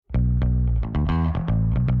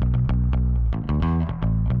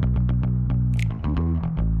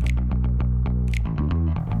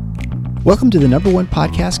Welcome to the number one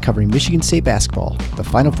podcast covering Michigan State basketball. The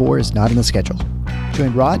Final Four is not on the schedule.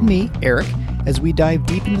 Join Rod and me, Eric, as we dive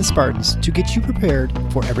deep into the Spartans to get you prepared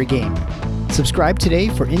for every game. Subscribe today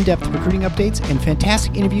for in-depth recruiting updates and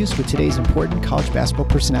fantastic interviews with today's important college basketball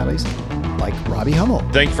personalities like Robbie Hummel.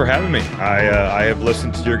 Thanks for having me. I have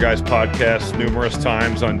listened to your guys' podcast numerous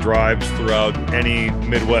times on drives throughout any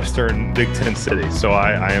Midwestern Big Ten city. So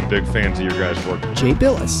I am big fans of your guys' work. Jay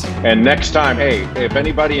Billis. And next time, hey, if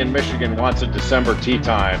anybody in Michigan wants a December tea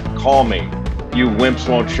time, call me. You wimps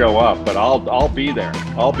won't show up, but I'll be there.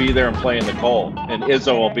 I'll be there and play in the cold. And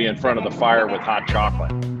Izzo will be in front of the fire with hot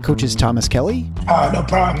chocolate. Coaches Thomas Kelly. No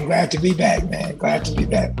problem. Glad to be back, man. Glad to be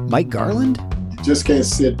back. Mike Garland. You just can't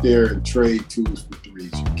sit there and trade twos for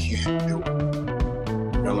threes. You can't do it.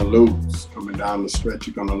 You're going to lose. Coming down the stretch,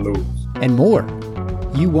 you're going to lose. And more.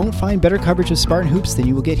 You won't find better coverage of Spartan hoops than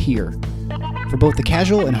you will get here. For both the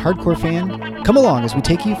casual and hardcore fan, come along as we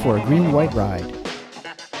take you for a green and white ride.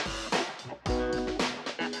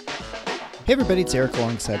 Hey everybody, it's Eric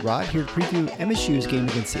alongside Rod here to preview MSU's game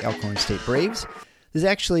against the Alcorn State Braves. This is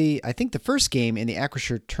actually, I think, the first game in the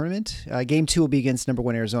Acrisure tournament. Game 2 will be against number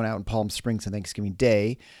 1 Arizona out in Palm Springs on Thanksgiving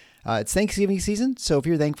Day. It's Thanksgiving season, so if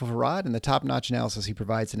you're thankful for Rod and the top-notch analysis he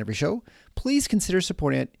provides in every show, please consider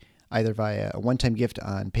supporting it either via a one-time gift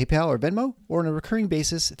on PayPal or Venmo, or on a recurring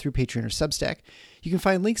basis through Patreon or Substack. You can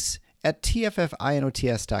find links at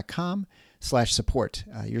tffinots.com/support.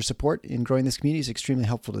 Your support in growing this community is extremely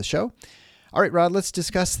helpful to the show. All right, Rod, let's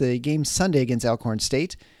discuss the game Sunday against Alcorn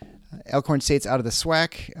State. Alcorn State's out of the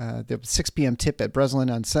SWAC. The 6 p.m. tip at Breslin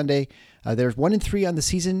on Sunday. They're 1-3 on the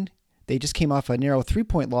season. They just came off a narrow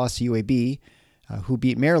 3-point loss to UAB, who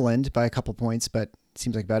beat Maryland by a couple points, but it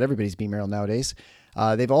seems like about everybody's beat Maryland nowadays.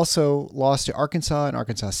 They've also lost to Arkansas and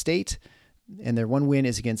Arkansas State, and their one win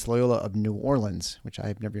is against Loyola of New Orleans, which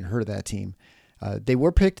I've never even heard of that team. They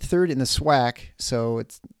were picked third in the SWAC, so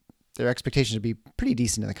their expectations would be pretty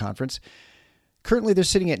decent in the conference. Currently, they're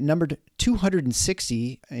sitting at numbered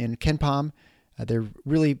 260 in KenPom. They're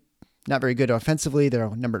really not very good offensively. They're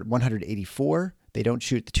numbered 184. They don't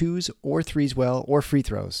shoot the twos or threes well or free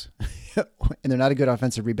throws. And they're not a good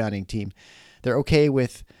offensive rebounding team. They're okay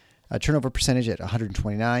with a turnover percentage at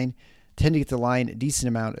 129. Tend to get the line a decent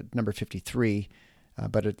amount at number 53.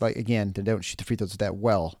 But again, they don't shoot the free throws that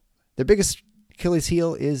well. Their biggest Achilles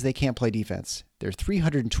heel is they can't play defense. They're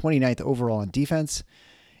 329th overall in defense,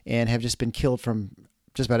 and have just been killed from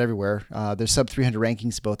just about everywhere. They're sub 300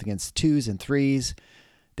 rankings both against twos and threes.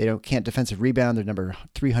 They can't defensive rebound. They're number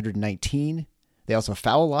 319. They also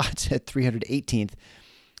foul a lot at 318th.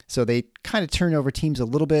 So they kind of turn over teams a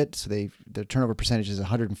little bit. So their turnover percentage is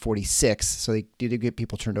 146. So they do get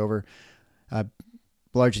people turned over,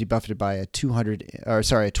 largely buffeted by a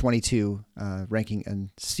 22 ranking and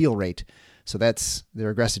steal rate. So that's their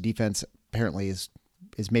aggressive defense. Apparently is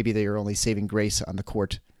maybe their only saving grace on the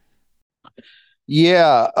court.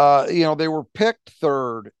 Yeah, they were picked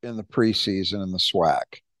third in the preseason in the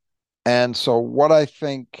SWAC. And so what I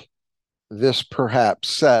think this perhaps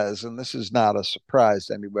says, and this is not a surprise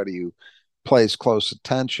to anybody who pays close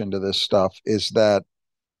attention to this stuff, is that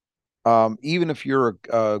even if you're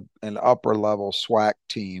an upper-level SWAC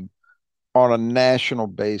team, on a national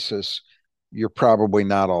basis, you're probably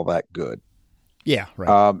not all that good. Yeah,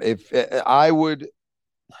 right.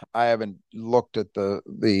 I haven't looked at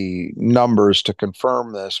the numbers to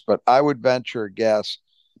confirm this, but I would venture a guess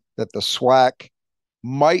that the SWAC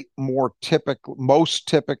might most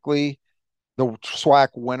typically, the SWAC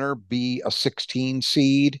winner be a 16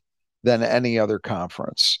 seed than any other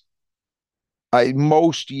conference.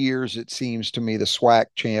 Most years, it seems to me, the SWAC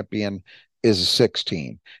champion is a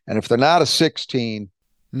 16. And if they're not a 16,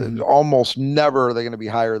 almost never are they going to be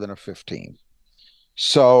higher than a 15.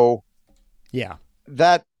 So, yeah,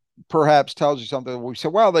 that perhaps tells you something. We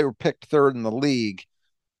said, well, they were picked third in the league.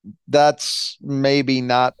 That's maybe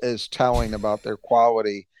not as telling about their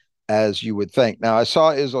quality as you would think. Now, I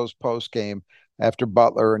saw Izzo's post game after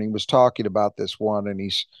Butler, and he was talking about this one, and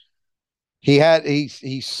he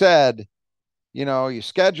said, you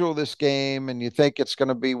schedule this game and you think it's going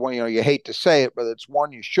to be one, you hate to say it, but it's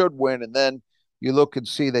one you should win. And then you look and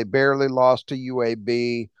see they barely lost to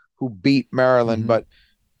UAB, who beat Maryland, but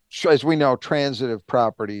as we know, transitive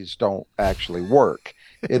properties don't actually work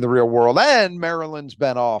in the real world. And Maryland's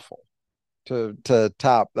been awful to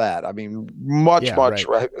top that. I mean, much.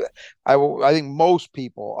 Right. I think most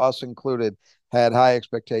people, us included, had high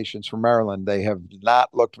expectations for Maryland. They have not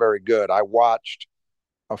looked very good. I watched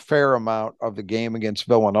a fair amount of the game against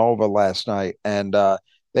Villanova last night, and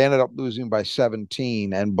they ended up losing by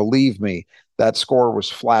 17. And believe me, that score was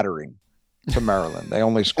flattering to Maryland. They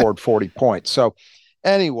only scored 40 points. So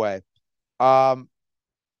anyway, Um,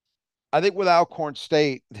 I think with Alcorn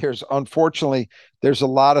State, unfortunately there's a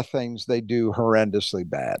lot of things they do horrendously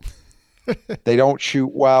bad. They don't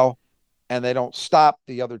shoot well, and they don't stop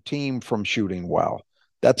the other team from shooting well.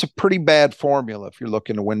 That's a pretty bad formula if you're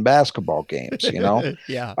looking to win basketball games, you know?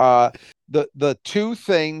 Yeah. The two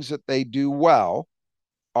things that they do well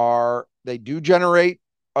are they do generate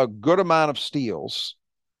a good amount of steals.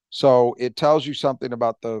 So it tells you something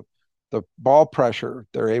about the ball pressure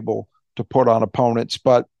they're able to put on opponents.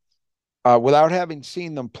 But without having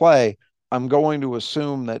seen them play, I'm going to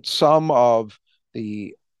assume that some of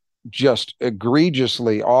the just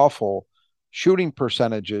egregiously awful shooting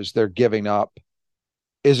percentages they're giving up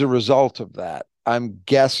is a result of that. I'm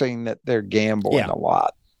guessing that they're gambling a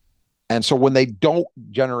lot. And so when they don't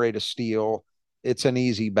generate a steal, it's an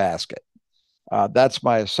easy basket. That's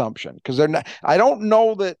my assumption, because they're not. I don't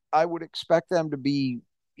know that I would expect them to be,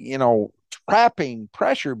 trapping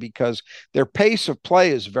pressure, because their pace of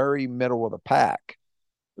play is very middle of the pack.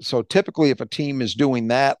 So typically, if a team is doing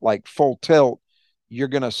that like full tilt, you're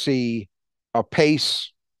going to see a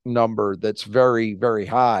pace number that's very, very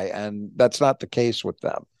high, and that's not the case with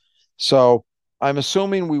them. So I'm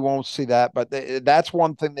assuming we won't see that, but that's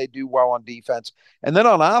one thing they do well on defense. And then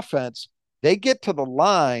on offense, they get to the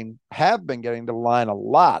line, have been getting to the line a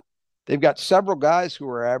lot. They've got several guys who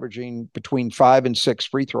are averaging between 5 and 6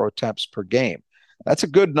 free throw attempts per game. That's a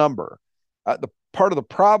good number. The part of the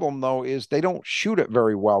problem, though, is they don't shoot it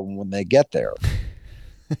very well when they get there.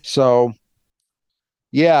 So,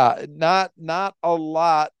 yeah, not a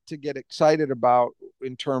lot to get excited about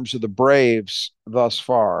in terms of the Braves thus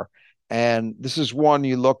far. And this is one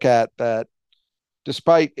you look at that,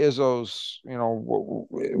 despite Izzo's,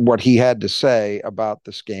 what he had to say about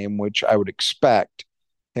this game, which I would expect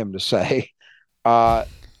him to say,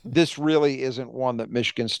 this really isn't one that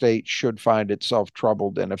Michigan State should find itself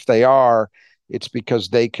troubled in. If they are, it's because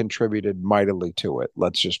they contributed mightily to it.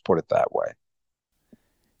 Let's just put it that way.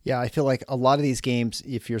 Yeah, I feel like a lot of these games,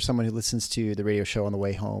 if you're someone who listens to the radio show on the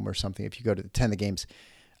way home or something, if you go to attend the games,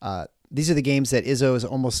 these are the games that Izzo is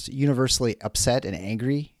almost universally upset and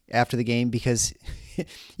angry after the game, because,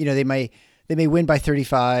 they may win by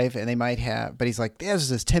 35 and they might have, but he's like, there's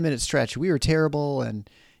this 10-minute stretch. We were terrible. And,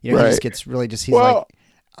 he just gets really he's like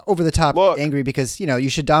over the top angry because, you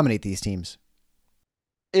should dominate these teams.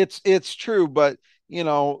 It's true. But,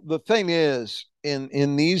 the thing is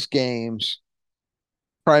in these games,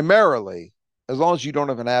 primarily, as long as you don't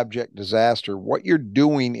have an abject disaster, what you're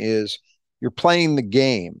doing is you're playing the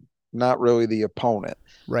game, not really the opponent.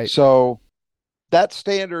 Right. So that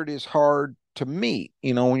standard is hard to meet.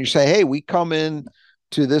 When you say, hey, we come in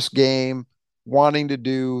to this game wanting to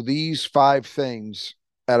do these 5 things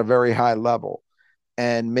at a very high level,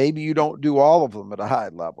 and maybe you don't do all of them at a high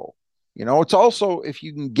level. It's also, if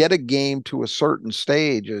you can get a game to a certain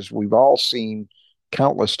stage, as we've all seen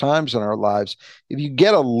countless times in our lives, if you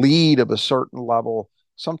get a lead of a certain level,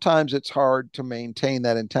 sometimes it's hard to maintain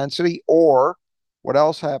that intensity. Or what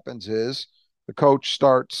else happens is the coach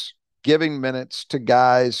starts giving minutes to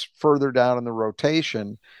guys further down in the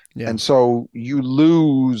rotation. Yeah. And so you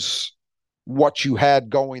lose what you had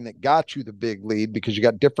going that got you the big lead, because you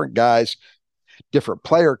got different guys, different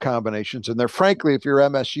player combinations. And frankly, if you're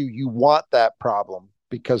MSU, you want that problem,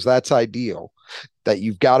 because that's ideal, that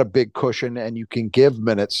you've got a big cushion and you can give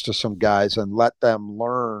minutes to some guys and let them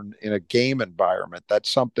learn in a game environment. That's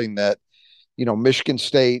something that, Michigan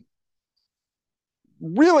State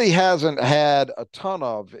really hasn't had a ton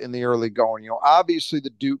of in the early going. Obviously the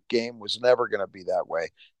Duke game was never going to be that way.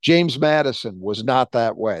 James Madison was not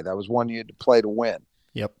that way. That was one you had to play to win.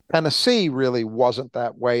 Yep. Tennessee really wasn't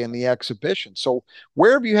that way in the exhibition. So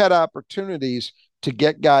where have you had opportunities to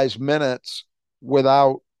get guys minutes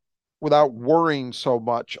without worrying so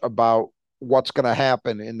much about what's going to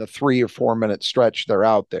happen in the 3 or 4 minute stretch they're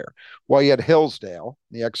out there? Well, you had Hillsdale,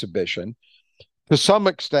 the exhibition. To some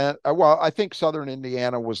extent, I think Southern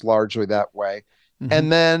Indiana was largely that way. Mm-hmm.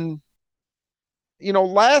 And then,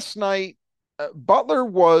 last night, Butler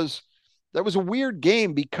that was a weird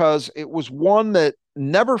game, because it was one that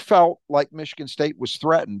never felt like Michigan State was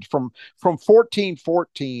threatened from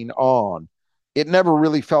 14-14 on. It never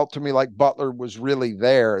really felt to me like Butler was really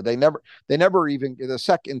there. They never even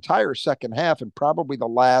the entire second half, and probably the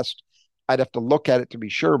last, I'd have to look at it to be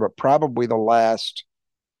sure, but probably the last,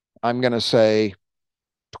 I'm going to say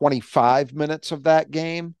 25 minutes of that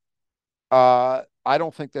game, I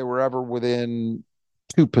don't think they were ever within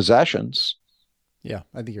 2 possessions. Yeah,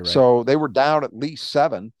 I think you're right. So they were down at least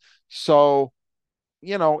 7. So,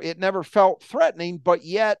 it never felt threatening, but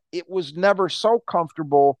yet it was never so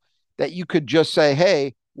comfortable that you could just say,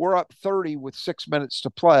 hey, we're up 30 with 6 minutes to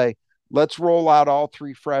play. let's roll out all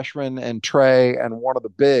three freshmen and Trey and one of the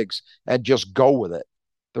bigs and just go with it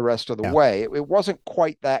the rest of the way. It wasn't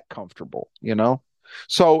quite that comfortable, you know?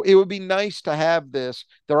 So it would be nice to have this.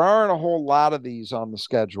 There aren't a whole lot of these on the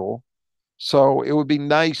schedule. So it would be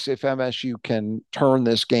nice if MSU can turn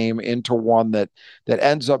this game into one that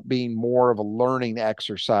ends up being more of a learning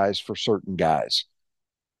exercise for certain guys.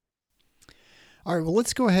 All right, well,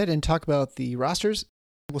 let's go ahead and talk about the rosters.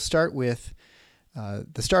 We'll start with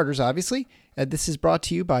the starters, obviously. This is brought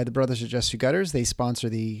to you by the Brothers at Just Two Gutters. They sponsor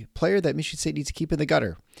the player that Michigan State needs to keep in the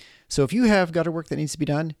gutter. So if you have gutter work that needs to be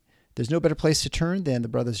done, there's no better place to turn than the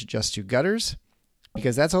Brothers at Just Two Gutters,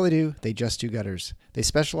 because that's all they do. They just do gutters. They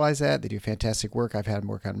specialize that. They do fantastic work. I've had them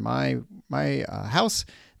work on my house.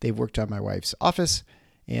 They've worked on my wife's office.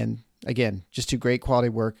 And again, just do great quality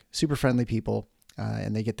work, super friendly people,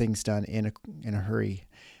 and they get things done in a hurry.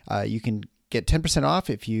 You can get 10% off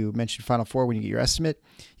if you mention Final Four when you get your estimate.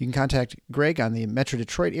 You can contact Greg on the Metro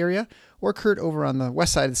Detroit area or Kurt over on the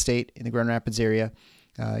west side of the state in the Grand Rapids area.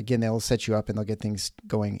 Again, they'll set you up and they'll get things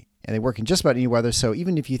going. And they work in just about any weather. So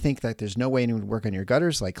even if you think that there's no way anyone would work on your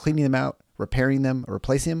gutters, like cleaning them out, repairing them, or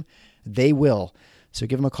replacing them, they will. So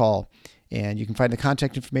give them a call. And you can find the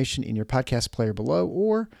contact information in your podcast player below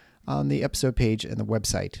or on the episode page and the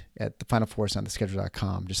website at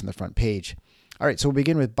thefinalfoursontheschedule.com, just on the front page. All right, so we'll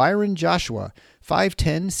begin with Byron Joshua,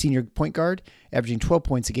 5'10", senior point guard, averaging 12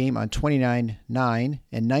 points a game on 29, 9,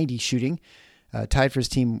 and 90 shooting. Tied for his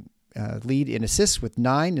team lead in assists with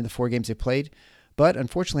 9 in the 4 games they played, but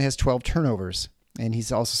unfortunately has 12 turnovers. And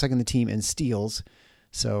he's also second the team in steals.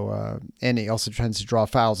 So, and he also tends to draw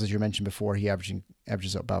fouls, as you mentioned before. He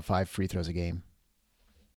averages about 5 free throws a game.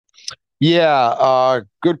 Yeah,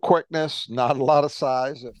 good quickness, not a lot of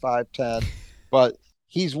size at 5'10", but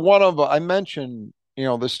he's one of, I mentioned,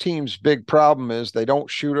 this team's big problem is they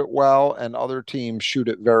don't shoot it well, and other teams shoot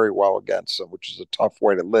it very well against them, which is a tough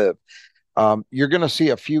way to live. You're going to see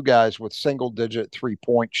a few guys with single-digit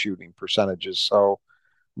 3-point shooting percentages. So,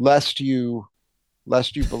 lest you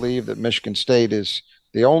believe that Michigan State is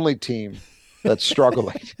the only team that's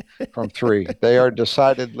struggling from 3, they are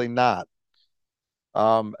decidedly not.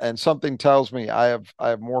 And something tells me I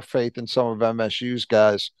have more faith in some of MSU's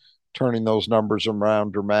guys turning those numbers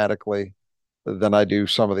around dramatically than I do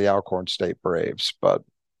some of the Alcorn State Braves. But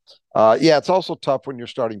yeah, it's also tough when your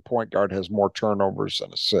starting point guard has more turnovers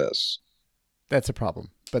than assists. That's a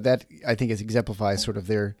problem. But that, I think, exemplifies sort of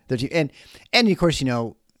their team. And of course,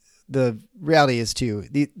 the reality is too,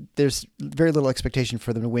 there's very little expectation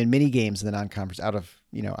for them to win many games in the non-conference out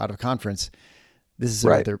of conference. This is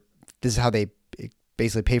right. This is how they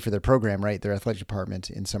basically pay for their program, right? Their athletic department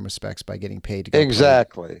in some respects by getting paid to go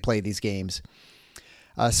play these games.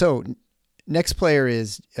 So next player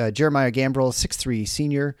is Jeremiah Gambrell, 6'3",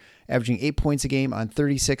 senior, averaging 8 points a game on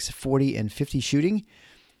 36, 40, and 50 shooting,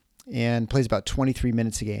 and plays about 23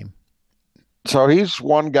 minutes a game. So he's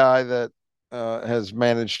one guy that has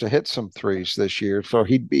managed to hit some threes this year. So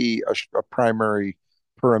he'd be a primary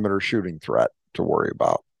perimeter shooting threat to worry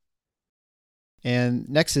about. And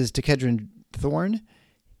next is Takedron Thorne,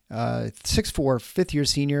 6'4", fifth-year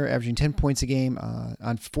senior, averaging 10 points a game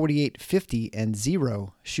on 48, 50, and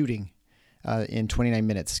 0 shooting in 29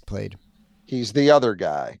 minutes played. He's the other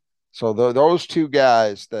guy. So those two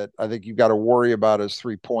guys that I think you've got to worry about as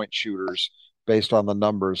 3-point shooters based on the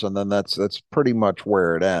numbers, and then that's pretty much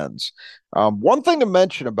where it ends. One thing to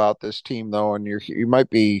mention about this team, though, and you might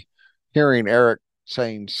be hearing Eric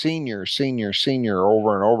saying senior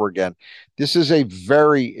over and over again. This is a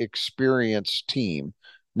very experienced team.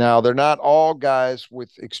 Now, they're not all guys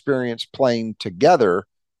with experience playing together,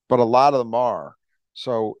 but a lot of them are.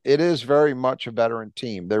 So it is very much a veteran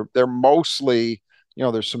team. They're mostly,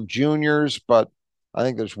 there's some juniors, but I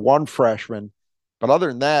think there's one freshman. But other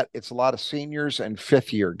than that, it's a lot of seniors and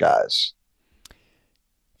fifth-year guys.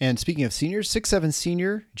 And speaking of seniors, 6'7"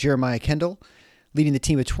 senior Jeremiah Kendall, leading the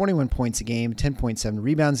team with 21 points a game, 10.7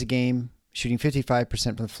 rebounds a game, shooting 55%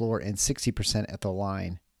 from the floor and 60% at the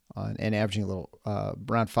line, and averaging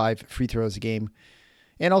around 5 free throws a game,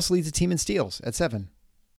 and also leads the team in steals at 7.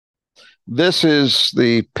 This is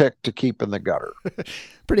the pick to keep in the gutter.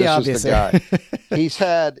 Pretty obvious. Is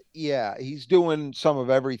the guy. He's doing some of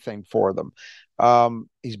everything for them.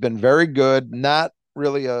 He's been very good, not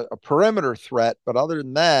really a perimeter threat, but other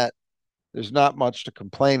than that, there's not much to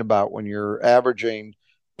complain about when you're averaging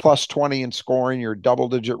plus 20 in scoring, you're a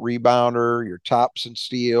double-digit rebounder, your tops and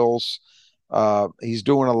steals. He's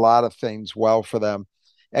doing a lot of things well for them.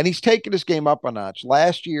 And he's taken his game up a notch.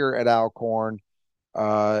 Last year at Alcorn,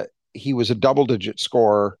 he was a double-digit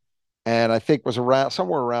scorer, and I think was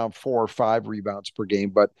somewhere around 4 or 5 rebounds per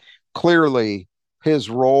game. But clearly, his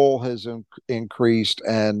role has increased,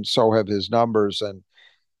 and so have his numbers. And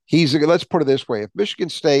let's put it this way: if Michigan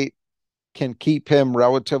State can keep him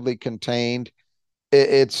relatively contained,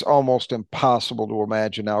 it's almost impossible to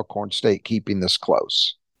imagine Alcorn State keeping this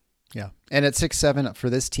close. Yeah. And at 6'7" for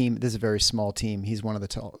this team, this is a very small team. He's one of the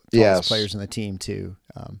tallest players in the team, too.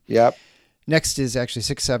 Yep. Next is actually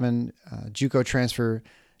 6'7", JUCO transfer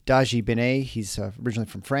Daji Benet. He's originally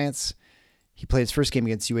from France. He played his first game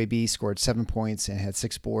against UAB, scored 7 points, and had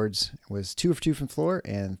 6 boards. Was 2 of 2 from the floor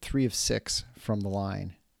and 3 of 6 from the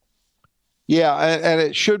line. Yeah, and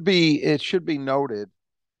it should be noted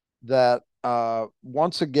that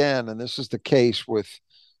once again, and this is the case with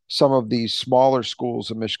some of these smaller schools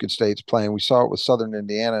that Michigan State's playing. We saw it with Southern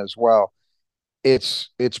Indiana as well. It's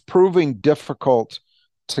proving difficult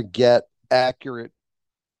to get accurate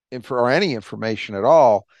or any information at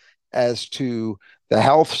all as to the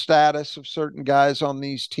health status of certain guys on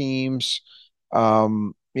these teams.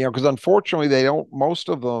 Because unfortunately most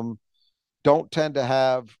of them don't tend to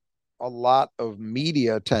have a lot of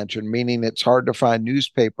media attention, meaning it's hard to find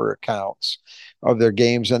newspaper accounts of their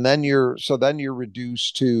games. And then you're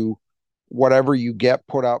reduced to whatever you get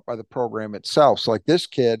put out by the program itself. So like this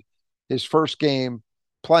kid, his first game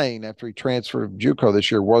playing after he transferred from JUCO this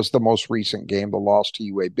year was the most recent game, the loss to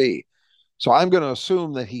UAB. So I'm going to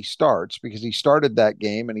assume that he starts because he started that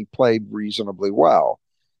game and he played reasonably well.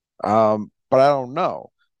 But I don't know.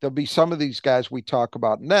 There'll be some of these guys we talk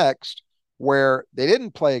about next where they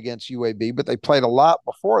didn't play against UAB, but they played a lot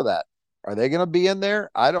before that. Are they going to be in there?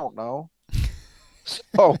 I don't know.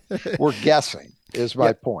 So we're guessing is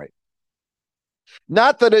my point.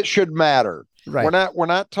 Not that it should matter. Right. We're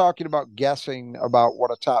not talking about guessing about what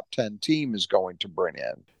a top 10 team is going to bring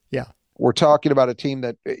in. Yeah. We're talking about a team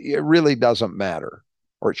that it really doesn't matter,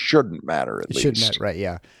 or it shouldn't matter at least. It shouldn't matter, right,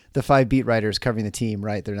 yeah. The 5 beat writers covering the team,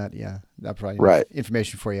 right? They're not, not providing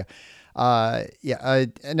information for you. And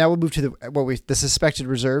now we'll move to the suspected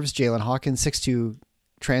reserves. Jalen Hawkins, 6'2"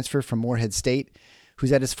 transfer from Morehead State,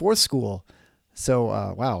 who's at his 4th school. So,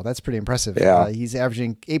 wow, that's pretty impressive. Yeah. He's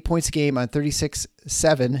averaging 8 points a game on 36,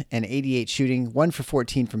 7, and 88 shooting, 1 for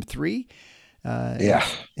 14 from 3.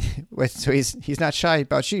 So he's not shy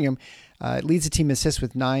about shooting them. Leads the team in assists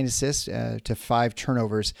with 9 assists to 5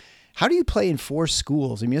 turnovers. How do you play in 4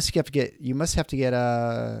 schools? I mean, you must have to get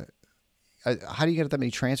how do you get that many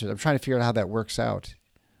transfers? I'm trying to figure out how that works out.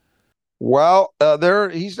 Well,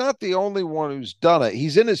 he's not the only one who's done it.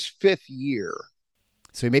 He's in his 5th year.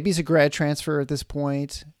 So maybe he's a grad transfer at this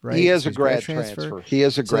point, right? He is a grad transfer. He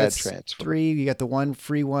is a grad transfer. 3. You got the 1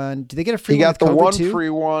 free one. Did they get a free one? He got the 1 too? free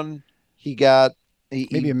one. He got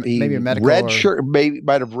maybe a medical red shirt. Maybe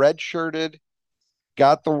might have redshirted.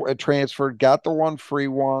 Got the transferred. Got the 1 free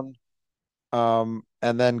one, and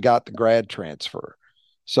then got the grad transfer.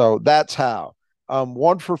 So that's how.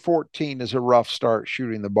 1 for 14 is a rough start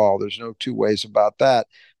shooting the ball. There's no two ways about that.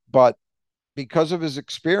 But because of his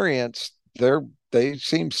experience, they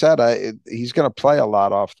seem set. He's going to play a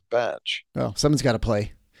lot off the bench. Well, someone's got to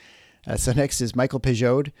play. So next is Michael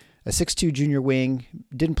Peugeot, a 6'2" junior wing.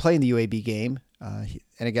 Didn't play in the UAB game. And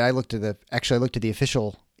again, I looked at the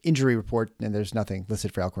official injury report, and there's nothing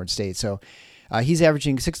listed for Alcorn State. So he's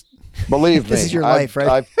averaging 6. Believe me, this is your life, right?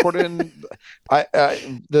 I've put in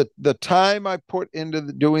the time I put into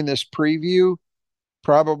doing this preview.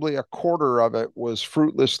 Probably a quarter of it was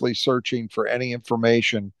fruitlessly searching for any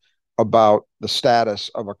information about the status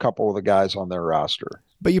of a couple of the guys on their roster.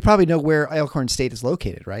 But you probably know where Alcorn State is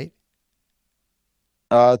located, right?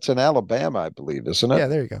 It's in Alabama, I believe, isn't it? Yeah,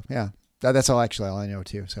 there you go. Yeah. That's all I know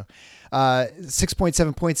too. So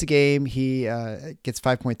 6.7 points a game. He gets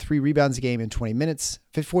 5.3 rebounds a game in 20 minutes,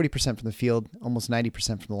 40% from the field, almost 90%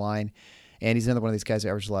 from the line. And he's another one of these guys that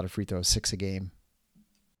averages a lot of free throws, 6 a game.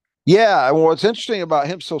 Yeah. Well, what's interesting about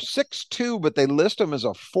him, so 6'2", but they list him as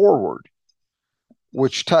a forward,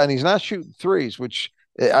 and he's not shooting threes, which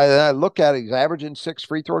I look at it. He's averaging 6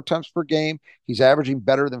 free throw attempts per game. He's averaging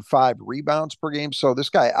better than 5 rebounds per game. So this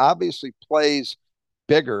guy obviously plays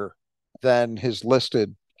bigger than his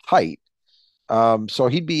listed height. So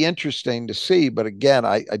he'd be interesting to see. But again,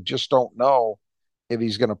 I just don't know if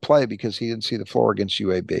he's going to play because he didn't see the floor against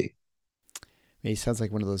UAB. He sounds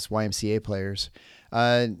like one of those YMCA players.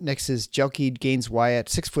 Next is Jelke Gaines Wyatt,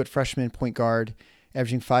 6-foot freshman point guard,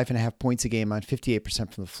 averaging 5.5 points a game on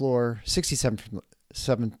 58% from the floor, 67%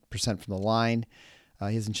 from the line.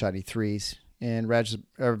 He hasn't shot any threes, and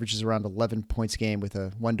averages around 11 points a game with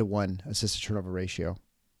a 1-to-1 assist-to-turnover ratio.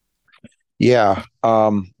 Yeah.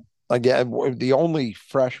 Again, the only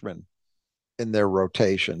freshman in their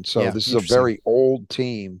rotation. So this is a very old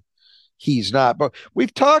team. He's not. But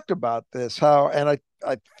we've talked about this, and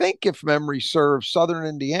I think if memory serves, Southern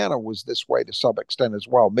Indiana was this way to some extent as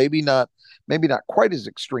well. Maybe not quite as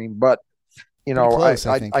extreme, but Pretty close,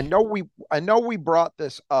 I think. I know we brought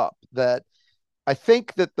this up, that I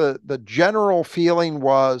think that the general feeling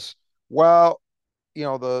was, well,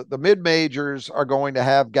 the mid majors are going to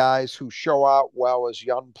have guys who show out well as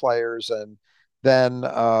young players and then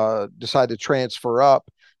decide to transfer up,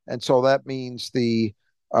 and so that means the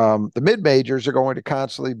mid majors are going to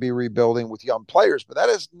constantly be rebuilding with young players, but that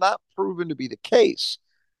has not proven to be the case.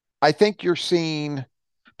 I think you're seeing,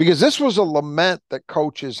 because this was a lament that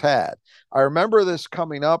coaches had. I remember this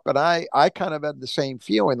coming up, and I kind of had the same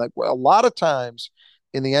feeling. Like, well, a lot of times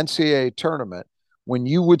in the NCAA tournament, when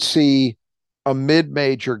you would see a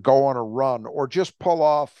mid-major go on a run or just pull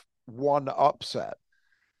off one upset,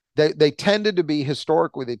 they tended to be,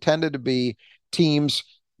 historically, they tended to be teams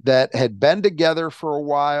that had been together for a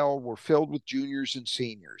while, were filled with juniors and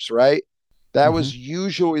seniors, right? That was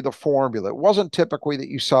usually the formula. It wasn't typically that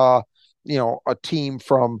you saw, a team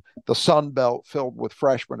from the Sun Belt filled with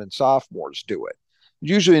freshmen and sophomores do it.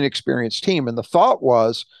 Usually an experienced team. And the thought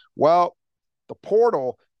was, well, the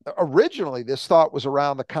portal, originally this thought was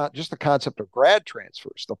around just the concept of grad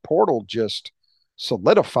transfers. The portal just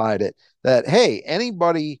solidified it, that, hey,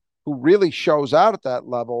 anybody who really shows out at that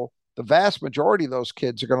level, the vast majority of those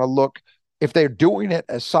kids are going to look, if they're doing it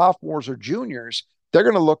as sophomores or juniors, they're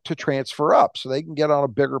going to look to transfer up so they can get on a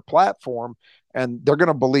bigger platform, and they're going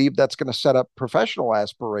to believe that's going to set up professional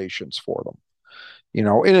aspirations for them.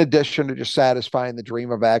 In addition to just satisfying the dream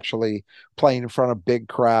of actually playing in front of big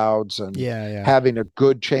crowds and having a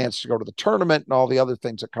good chance to go to the tournament and all the other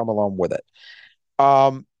things that come along with it.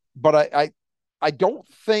 But I don't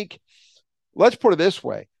think, let's put it this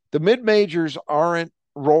way, the mid-majors aren't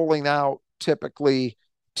rolling out typically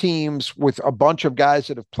teams with a bunch of guys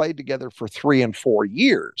that have played together for 3 and 4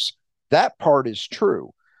 years. That part is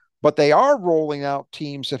true. But they are rolling out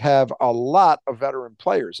teams that have a lot of veteran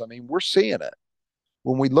players. I mean, we're seeing it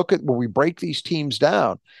when we break these teams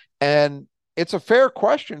down. And it's a fair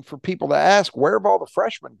question for people to ask, where have all the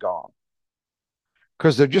freshmen gone?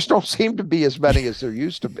 Because there just don't seem to be as many as there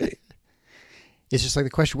used to be. It's just like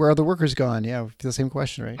the question, where are the workers gone? Yeah, the same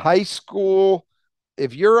question, right? High school.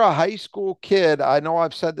 If you're a high school kid, I know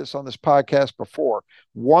I've said this on this podcast before.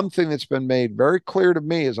 One thing that's been made very clear to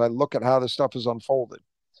me as I look at how this stuff is unfolded.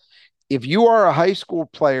 If you are a high school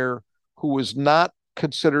player who is not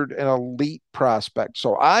considered an elite prospect,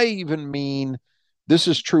 so I even mean, this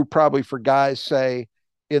is true probably for guys, say,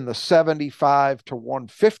 in the 75 to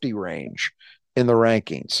 150 range in the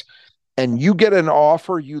rankings, and you get an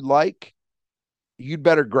offer you like, you'd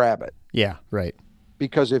better grab it. Yeah, right.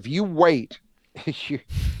 Because if you wait,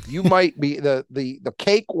 you might be the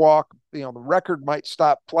cakewalk, the record might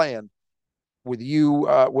stop playing with you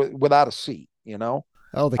without a seat,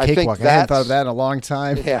 Oh, the cakewalk. I hadn't thought of that in a long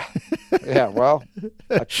time. Yeah. Well,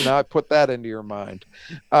 now I put that into your mind.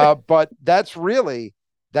 But that's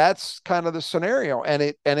kind of the scenario. And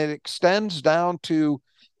it extends down to,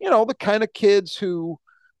 the kind of kids who,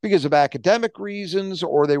 because of academic reasons,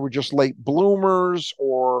 or they were just late bloomers,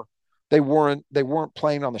 or they weren't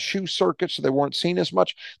playing on the shoe circuit, so they weren't seen as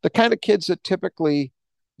much. The kind of kids that typically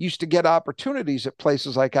used to get opportunities at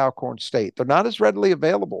places like Alcorn State, they're not as readily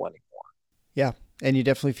available anymore. Yeah. And you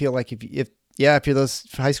definitely feel like if you're those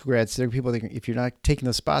high school grads, there are people that, if you're not taking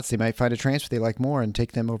those spots, they might find a transfer they like more and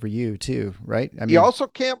take them over you too, right? I mean, you also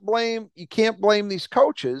can't blame these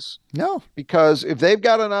coaches. No, because if they've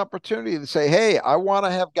got an opportunity to say, hey, I want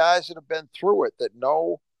to have guys that have been through it, that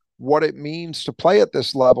know what it means to play at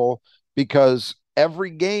this level, because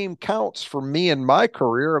every game counts for me in my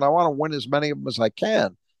career, and I want to win as many of them as I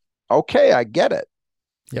can. Okay, I get it.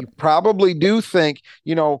 Yep. You probably do think,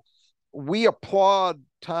 we applaud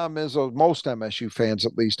Tom Izzo, most MSU fans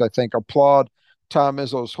at least, I think, applaud Tom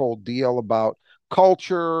Izzo's whole deal about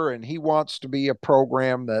culture, and he wants to be a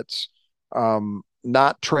program that's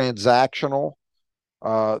not transactional,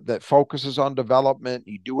 that focuses on development.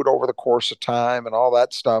 You do it over the course of time and all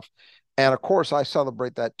that stuff. And of course, I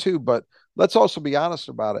celebrate that too. But let's also be honest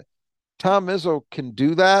about it. Tom Izzo can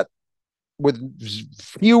do that with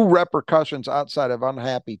few repercussions outside of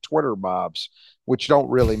unhappy Twitter mobs, which don't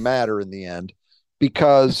really matter in the end,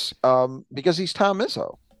 because he's Tom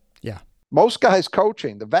Izzo. Yeah. Most guys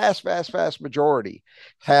coaching, the vast, vast, vast majority,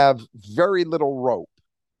 have very little rope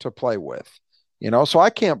to play with, so I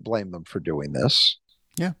can't blame them for doing this.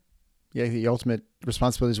 Yeah. Yeah. The ultimate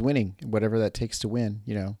responsibility is winning, whatever that takes to win,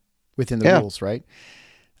 within the rules, right?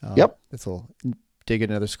 Yep. That's a little dig at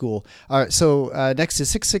another school. All right, so next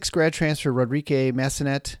is 6'6" grad transfer Rodrigue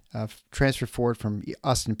Massanet, transfer forward from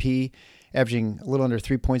Austin P, averaging a little under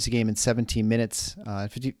 3 points a game in 17 minutes,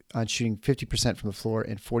 shooting 50% from the floor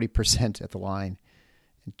and 40% at the line.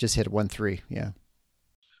 Just hit 1-3, yeah.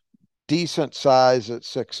 Decent size at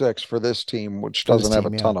 6'6" for this team, which doesn't have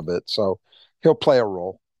a ton of it, so he'll play a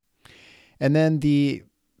role. And then the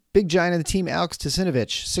big giant of the team, Alex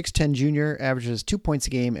Tasinovich, 6'10" junior, averages 2 points a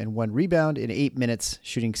game and 1 rebound in 8 minutes,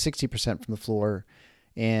 shooting 60% from the floor,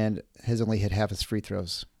 and has only hit half his free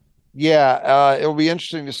throws. Yeah, it'll be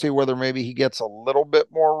interesting to see whether maybe he gets a little bit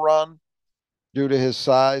more run due to his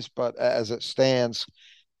size, but as it stands,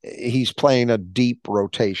 he's playing a deep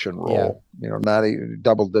rotation role, not even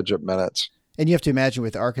double-digit minutes. And you have to imagine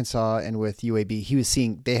with Arkansas and with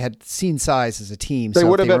UAB, they had seen size as a team. They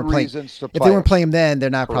would have had reasons to play. If they weren't playing him then, they're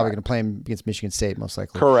not probably going to play him against Michigan State, most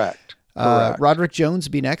likely. Correct. Roderick Jones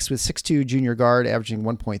will be next with 6'2" junior guard, averaging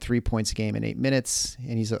 1.3 points a game in 8 minutes,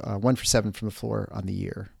 and he's 1 for 7 from the floor on the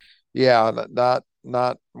year. Yeah,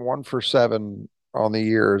 not 1 for 7 on the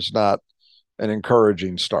year is not an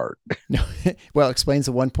encouraging start. No, well, it explains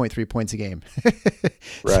the 1.3 points a game.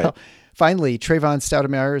 Right. So, finally, Trayvon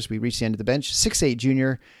Stoudemire, as we reach the end of the bench, 6'8"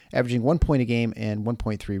 junior, averaging 1 point a game and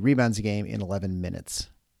 1.3 rebounds a game in 11 minutes.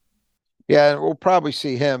 Yeah, and we'll probably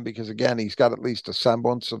see him because, again, he's got at least a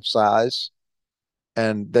semblance of size,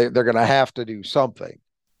 and they're going to have to do something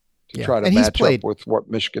to try to match up with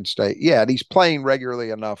what Michigan State. Yeah, and he's playing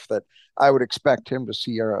regularly enough that I would expect him to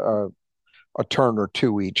see a turn or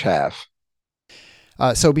two each half.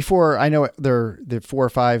 So before, I know there are 4 or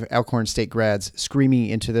 5 Alcorn State grads screaming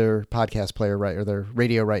into their podcast player, right, or their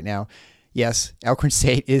radio right now. Yes, Alcorn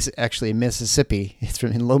State is actually in Mississippi. It's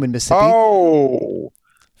in Lowman, Mississippi. Oh,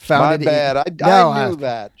 my bad. I knew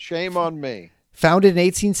that. Shame on me. Founded in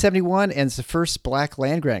 1871, and it's the first black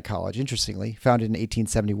land-grant college, interestingly. Founded in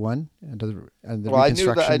 1871.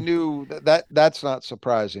 I knew that. That's not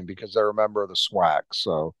surprising because they're a member of the SWAC.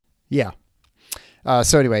 So yeah.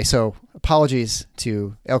 So anyway, apologies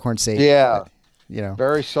to Alcorn State. Yeah.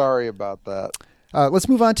 Very sorry about that. Let's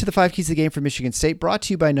move on to the 5 keys of the game for Michigan State, brought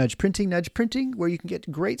to you by Nudge Printing. Nudge Printing, where you can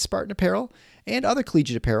get great Spartan apparel and other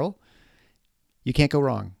collegiate apparel. You can't go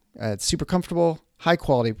wrong. It's super comfortable, high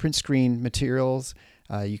quality print screen materials.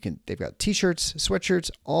 They've got t-shirts,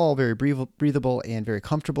 sweatshirts, all very breathable and very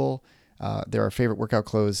comfortable. They're our favorite workout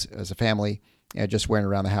clothes as a family, just wearing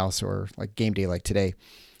around the house or like game day like today.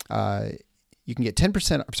 You can get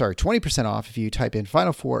 20% off if you type in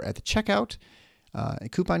Final Four at the checkout, a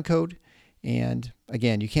coupon code. And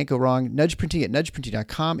again, you can't go wrong. Nudge Printing at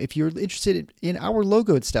nudgeprinting.com. If you're interested in our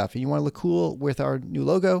logoed stuff and you want to look cool with our new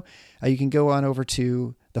logo, you can go on over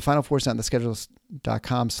to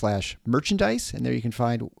thefinalfoursnottheschedule.com/merchandise. And there you can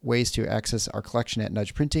find ways to access our collection at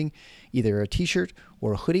Nudge Printing, either a t-shirt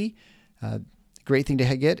or a hoodie. Great thing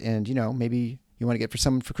to get. And, maybe you want to get for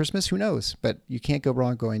someone for Christmas, who knows? But you can't go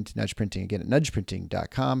wrong going to Nudge Printing. Again, at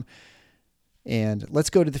nudgeprinting.com. And let's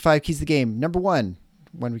go to the 5 keys of the game. Number 1,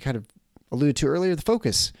 when we kind of alluded to earlier, the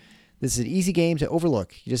focus. This is an easy game to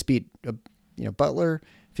overlook. You just beat Butler,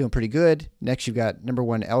 feeling pretty good. Next, you've got number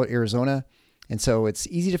 1 Arizona. And so it's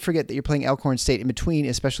easy to forget that you're playing Alcorn State in between,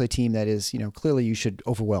 especially a team that is, clearly you should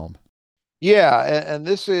overwhelm. Yeah, and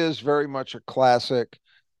this is very much a classic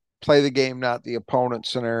play the game, not the opponent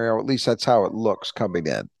scenario. At least that's how it looks coming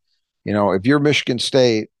in. If you're Michigan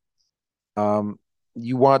State,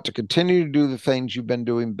 you want to continue to do the things you've been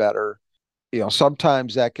doing better.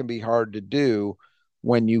 Sometimes that can be hard to do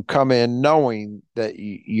when you come in knowing that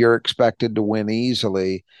you're expected to win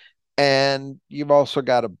easily. And you've also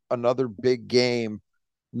got another big game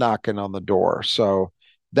knocking on the door. So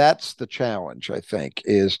that's the challenge, I think,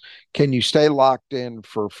 is can you stay locked in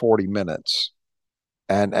for 40 minutes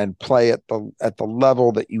and play at the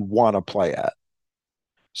level that you want to play at?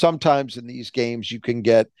 Sometimes in these games you can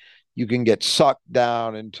get sucked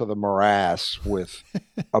down into the morass with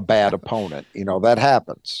a bad opponent. That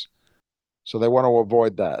happens. So they want to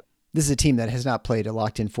avoid that. This is a team that has not played a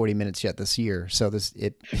locked in 40 minutes yet this year. So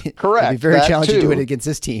correct. It'd be very challenging to do it against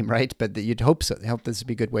this team, right? But you'd hope so. This would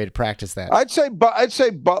be a good way to practice that. I'd say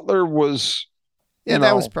Butler was,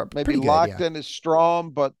 that was maybe pretty good, locked in is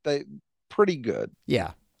strong, but they pretty good.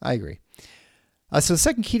 Yeah, I agree. So the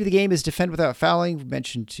second key to the game is defend without fouling. We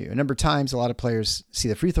mentioned a number of times a lot of players see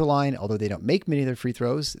the free throw line, although they don't make many of their free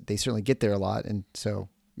throws. They certainly get there a lot, and so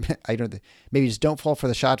maybe just don't fall for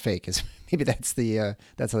the shot fake. Is maybe that's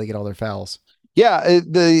how they get all their fouls. Yeah,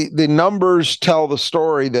 the numbers tell the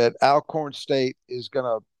story that Alcorn State is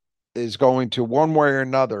going to one way or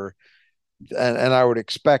another, and I would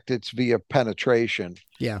expect it's via penetration.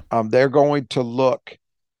 Yeah, they're going to look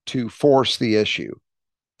to force the issue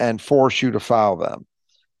and force you to foul them.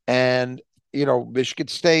 And, Michigan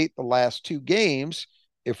State, the last two games,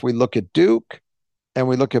 if we look at Duke and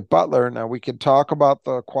we look at Butler, now we can talk about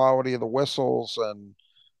the quality of the whistles and,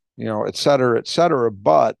 et cetera, et cetera.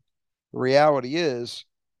 But the reality is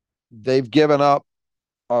they've given up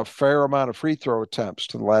a fair amount of free throw attempts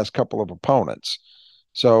to the last couple of opponents.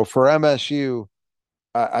 So for MSU,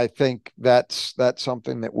 I think that's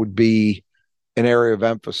something that would be an area of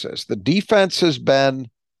emphasis. The defense has been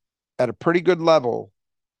at a pretty good level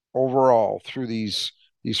overall through these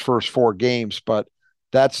first four games, but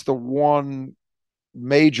that's the one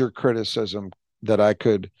major criticism that I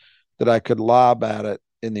could lob at it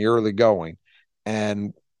in the early going.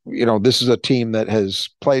 And this is a team that has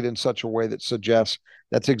played in such a way that suggests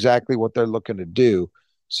that's exactly what they're looking to do.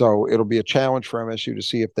 So it'll be a challenge for MSU to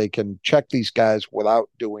see if they can check these guys without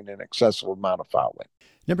doing an excessive amount of fouling.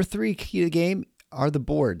 Number 3 key to the game are the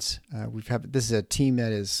boards. This is a team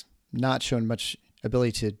that has not shown much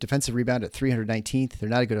ability to defensive rebound at 319th. They're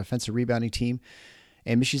not a good offensive rebounding team.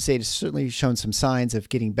 And Michigan State has certainly shown some signs of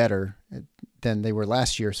getting better than they were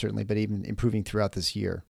last year, certainly, but even improving throughout this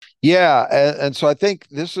year. Yeah, and so I think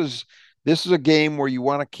this is a game where you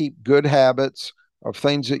want to keep good habits of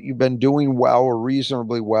things that you've been doing well or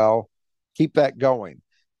reasonably well. Keep that going.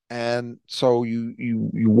 And so you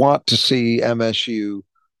want to see MSU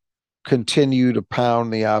continue to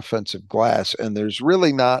pound the offensive glass. And there's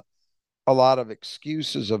really not a lot of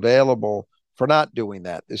excuses available for not doing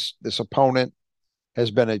that. This opponent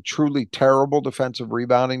has been a truly terrible defensive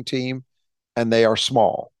rebounding team, and they are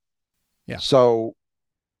small. Yeah. So,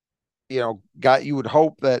 you would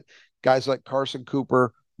hope that guys like Carson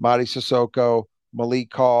Cooper, Mady Sissoko,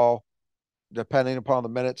 Malik Hall, depending upon the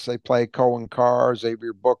minutes they play, Cohen Carr,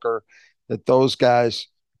 Xavier Booker, that those guys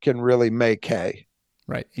can really make hay.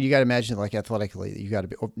 Right. You got to imagine, like, athletically, you got to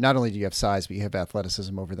be, not only do you have size, but you have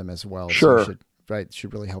athleticism over them as well. Sure. So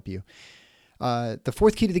should really help you. The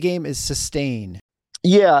fourth key to the game is sustain.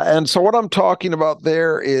 Yeah. And so what I'm talking about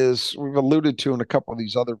there is we've alluded to in a couple of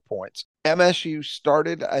these other points. MSU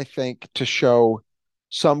started, I think, to show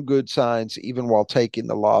some good signs even while taking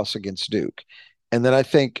the loss against Duke. And then I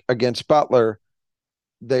think against Butler,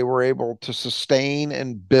 they were able to sustain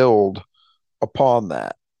and build upon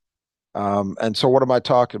that. And so what am I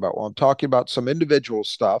talking about? Well, I'm talking about some individual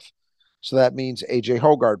stuff. So that means AJ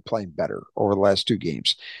Hoggard playing better over the last two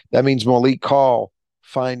games. That means Malik Hall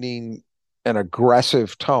finding an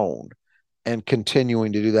aggressive tone and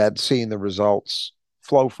continuing to do that, seeing the results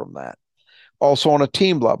flow from that. Also on a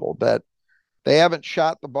team level, that they haven't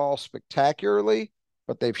shot the ball spectacularly,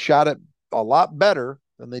 but they've shot it a lot better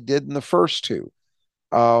than they did in the first two.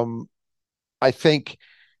 I think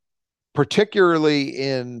particularly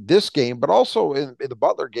in this game, but also in the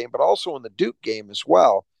Butler game, but also in the Duke game as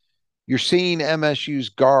well, you're seeing MSU's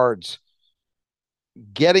guards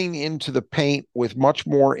getting into the paint with much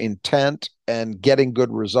more intent and getting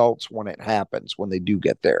good results when it happens, when they do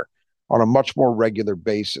get there on a much more regular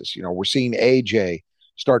basis. We're seeing AJ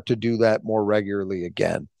start to do that more regularly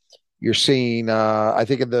again. You're seeing, I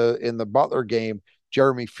think in the Butler game,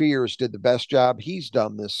 Jeremy Fears did the best job he's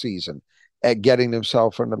done this season at getting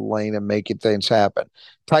himself into the lane and making things happen.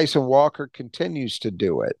 Tyson Walker continues to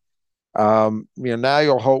do it. Now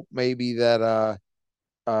you'll hope maybe that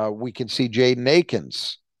we can see Jaden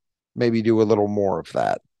Akins maybe do a little more of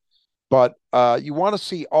that. But you want to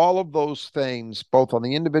see all of those things, both on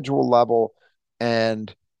the individual level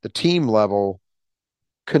and the team level,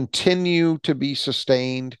 continue to be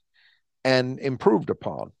sustained and improved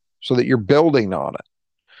upon so that you're building on it.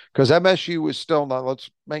 Because MSU is still not,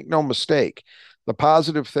 let's make no mistake, the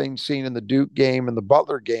positive things seen in the Duke game and the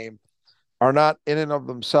Butler game are not in and of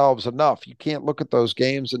themselves enough. You can't look at those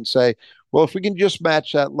games and say, well, if we can just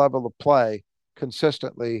match that level of play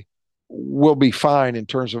consistently, we'll be fine in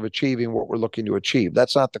terms of achieving what we're looking to achieve.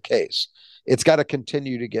 That's not the case. It's got to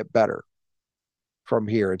continue to get better from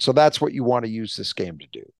here. And so that's what you want to use this game to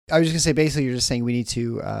do. I was just going to say, basically, you're just saying we need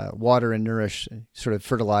to water and nourish, sort of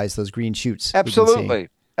fertilize those green shoots. Absolutely.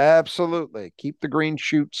 Absolutely. Keep the green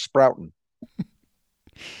shoots sprouting.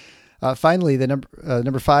 Finally, the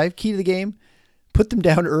number 5 key to the game, put them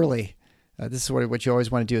down early. This is what you always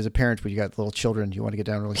want to do as a parent when you got little children. You want to get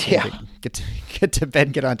down early so get to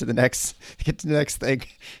bed, get to the next thing.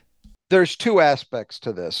 There's two aspects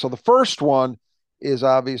to this. So the first one is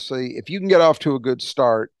obviously if you can get off to a good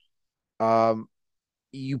start,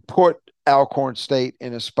 you put Alcorn State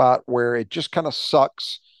in a spot where it just kind of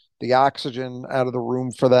sucks the oxygen out of the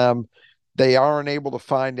room for them. They aren't able to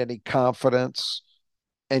find any confidence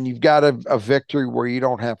and you've got a victory where you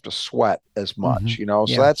don't have to sweat as much, Mm-hmm. So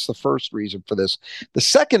Yeah. that's the first reason for this. The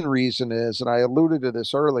second reason is, and I alluded to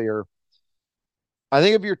this earlier, I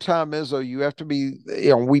think if you're Tom Izzo, you have to be,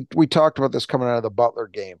 we talked about this coming out of the Butler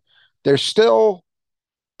game. There's still,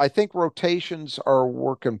 I think rotations are a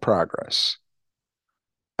work in progress.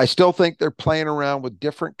 I still think they're playing around with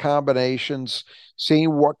different combinations,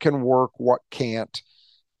 seeing what can work, what can't.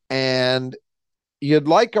 And you'd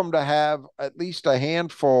like them to have at least a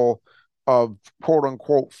handful of quote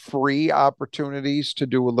unquote free opportunities to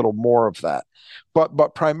do a little more of that.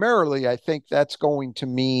 But primarily, I think that's going to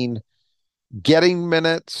mean getting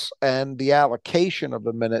minutes and the allocation of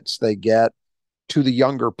the minutes they get to the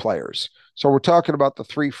younger players. So we're talking about the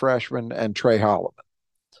three freshmen and Trey Holloman.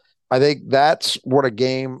 I think that's what a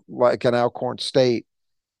game like an Alcorn State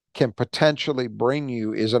can potentially bring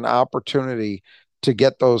you, is an opportunity to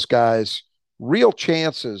get those guys real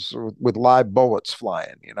chances with live bullets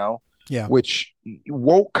flying, Yeah. which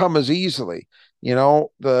won't come as easily.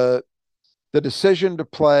 The decision to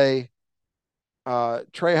play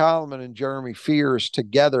Trey Holloman and Jeremy Fears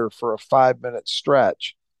together for a 5-minute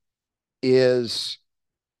stretch is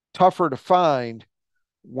tougher to find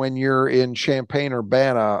when you're in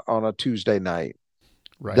Champaign-Urbana on a Tuesday night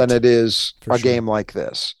than it is For a sure. game like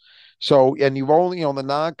this. So, and you've only on the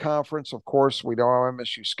non-conference, of course, we don't have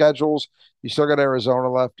MSU schedules. You still got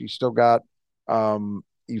Arizona left. You've still got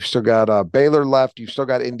Baylor left. You've still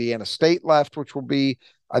got Indiana State left, which will be,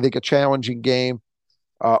 I think, a challenging game.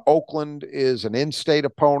 Oakland is an in-state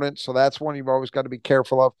opponent, so that's one you've always got to be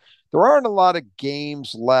careful of. There aren't a lot of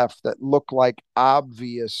games left that look like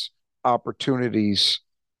obvious opportunities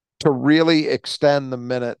to really extend the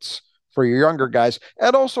minutes for your younger guys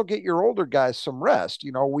and also get your older guys some rest.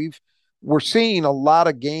 We're seeing a lot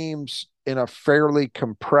of games in a fairly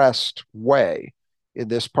compressed way in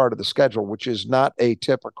this part of the schedule, which is not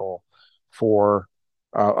atypical for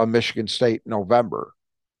a Michigan State November.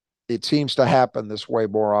 It seems to happen this way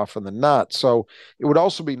more often than not. So it would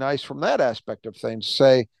also be nice from that aspect of things to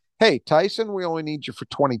say, hey, Tyson, we only need you for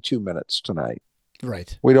 22 minutes tonight.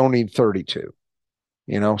 Right. We don't need 32.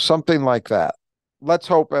 Something like that. Let's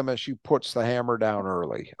hope MSU puts the hammer down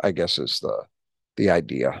early, I guess is the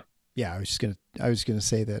idea. Yeah, I was gonna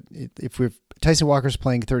say that if Tyson Walker's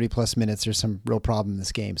playing 30 plus minutes, there's some real problem in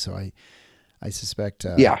this game. So I suspect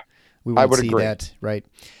we won't see agree. that. Right.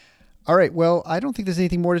 All right. Well, I don't think there's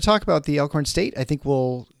anything more to talk about the Alcorn State. I think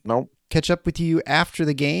we'll catch up with you after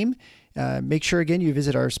the game. Make sure, again, you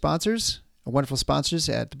visit our sponsors, our wonderful sponsors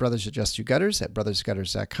at the Brothers That Just Do Gutters at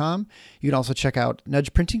brothersgutters.com. You can also check out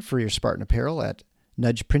Nudge Printing for your Spartan apparel at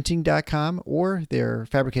nudgeprinting.com or their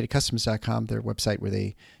fabricatedcustoms.com, their website where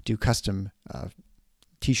they do custom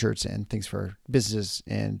T-shirts and things for businesses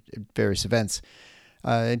and various events.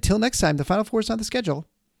 Until next time, the Final Four is on the schedule.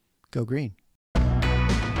 Go green.